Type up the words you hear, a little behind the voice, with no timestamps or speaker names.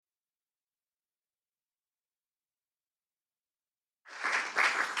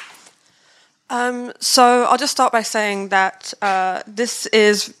So I'll just start by saying that this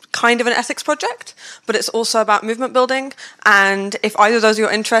is kind of an ethics project, but it's also about movement building. And if either of those are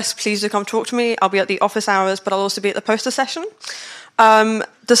your interests, please do come talk to me. I'll be at the office hours, but I'll also be at the poster session.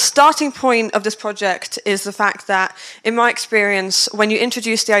 The starting point of this project is the fact that, in my experience, when you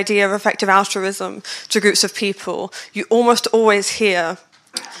introduce the idea of effective altruism to groups of people, you almost always hear,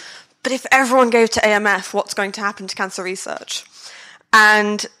 but if everyone gave to AMF, what's going to happen to cancer research?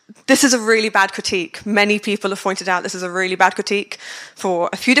 And this is a really bad critique. Many people have pointed out this is a really bad critique for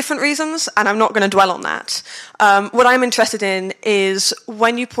a few different reasons, and I'm not going to dwell on that. What I'm interested in is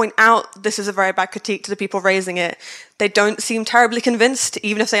when you point out this is a very bad critique to the people raising it, they don't seem terribly convinced,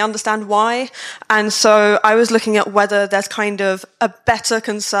 even if they understand why. And so I was looking at whether there's kind of a better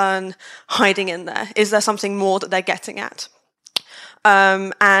concern hiding in there. Is there something more that they're getting at?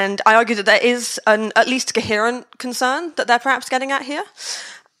 And I argue that there is an at least coherent concern that they're perhaps getting at here.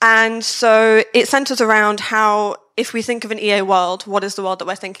 And so it centers around how, if we think of an EA world, what is the world that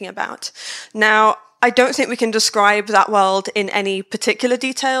we're thinking about? Now, I don't think we can describe that world in any particular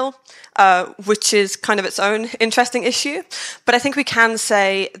detail, which is kind of its own interesting issue. But I think we can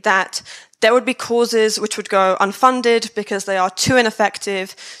say that there would be causes which would go unfunded because they are too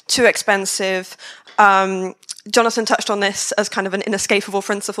ineffective, too expensive. Jonathan touched on this as kind of an inescapable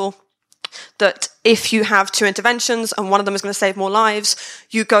principle, that if you have two interventions and one of them is going to save more lives,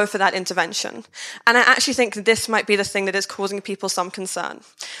 you go for that intervention. And I actually think that this might be the thing that is causing people some concern.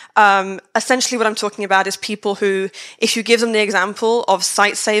 Essentially what I'm talking about is people who, if you give them the example of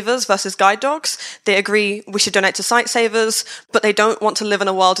site savers versus guide dogs, they agree we should donate to site savers, but they don't want to live in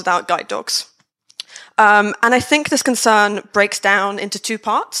a world without guide dogs. And I think this concern breaks down into two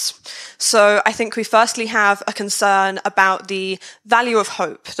parts. So I think we firstly have a concern about the value of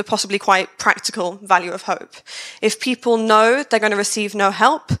hope, the possibly quite practical value of hope. If people know they're going to receive no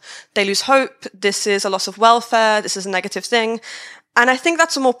help, they lose hope, this is a loss of welfare, this is a negative thing. And I think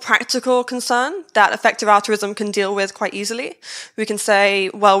that's a more practical concern that effective altruism can deal with quite easily. We can say,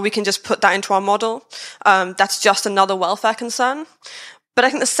 well, we can just put that into our model. That's just another welfare concern. But I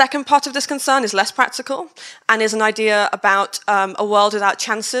think the second part of this concern is less practical and is an idea about a world without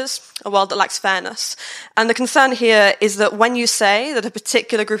chances, a world that lacks fairness. And the concern here is that when you say that a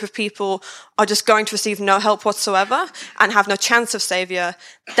particular group of people are just going to receive no help whatsoever and have no chance of saviour,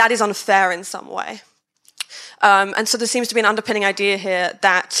 that is unfair in some way. And so there seems to be an underpinning idea here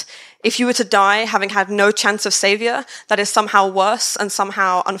that if you were to die having had no chance of saviour, that is somehow worse and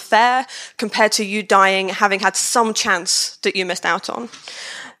somehow unfair compared to you dying having had some chance that you missed out on.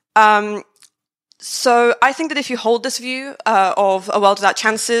 So I think that if you hold this view of a world without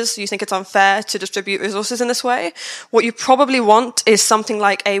chances, you think it's unfair to distribute resources in this way, what you probably want is something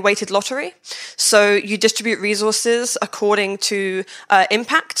like a weighted lottery. So you distribute resources according to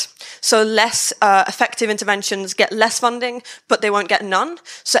impact. So less effective interventions get less funding, but they won't get none.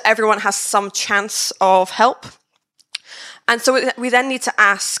 So everyone has some chance of help. And so what we then need to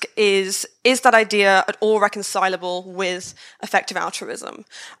ask is that idea at all reconcilable with effective altruism?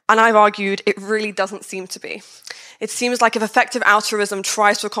 And I've argued it really doesn't seem to be. It seems like if effective altruism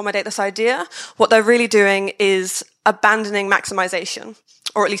tries to accommodate this idea, what they're really doing is abandoning maximization,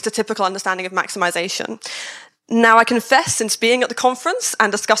 or at least a typical understanding of maximization. Now, I confess, since being at the conference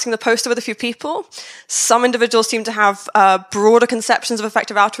and discussing the poster with a few people, some individuals seem to have broader conceptions of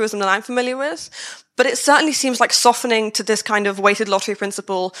effective altruism than I'm familiar with. But it certainly seems like softening to this kind of weighted lottery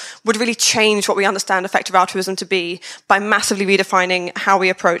principle would really change what we understand effective altruism to be by massively redefining how we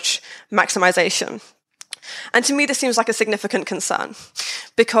approach maximization. And to me, this seems like a significant concern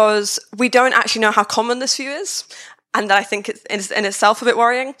because we don't actually know how common this view is, and that I think it's in itself a bit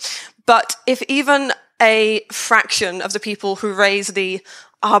worrying. But if even a fraction of the people who raise the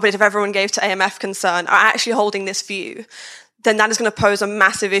but if everyone gave to AMF concern are actually holding this view, then that is going to pose a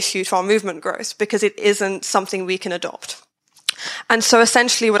massive issue to our movement growth because it isn't something we can adopt. And so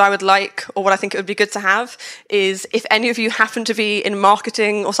essentially what I would like, or what I think it would be good to have, is if any of you happen to be in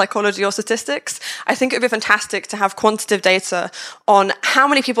marketing or psychology or statistics, I think it would be fantastic to have quantitative data on how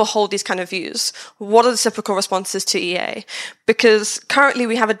many people hold these kind of views. What are the typical responses to EA? Because currently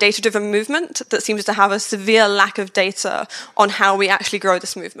we have a data-driven movement that seems to have a severe lack of data on how we actually grow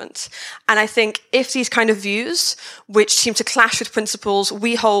this movement. And I think if these kind of views, which seem to clash with principles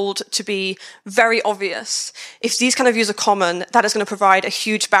we hold to be very obvious, if these kind of views are common, that is going to provide a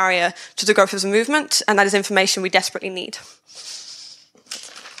huge barrier to the growth of the movement, and that is information we desperately need.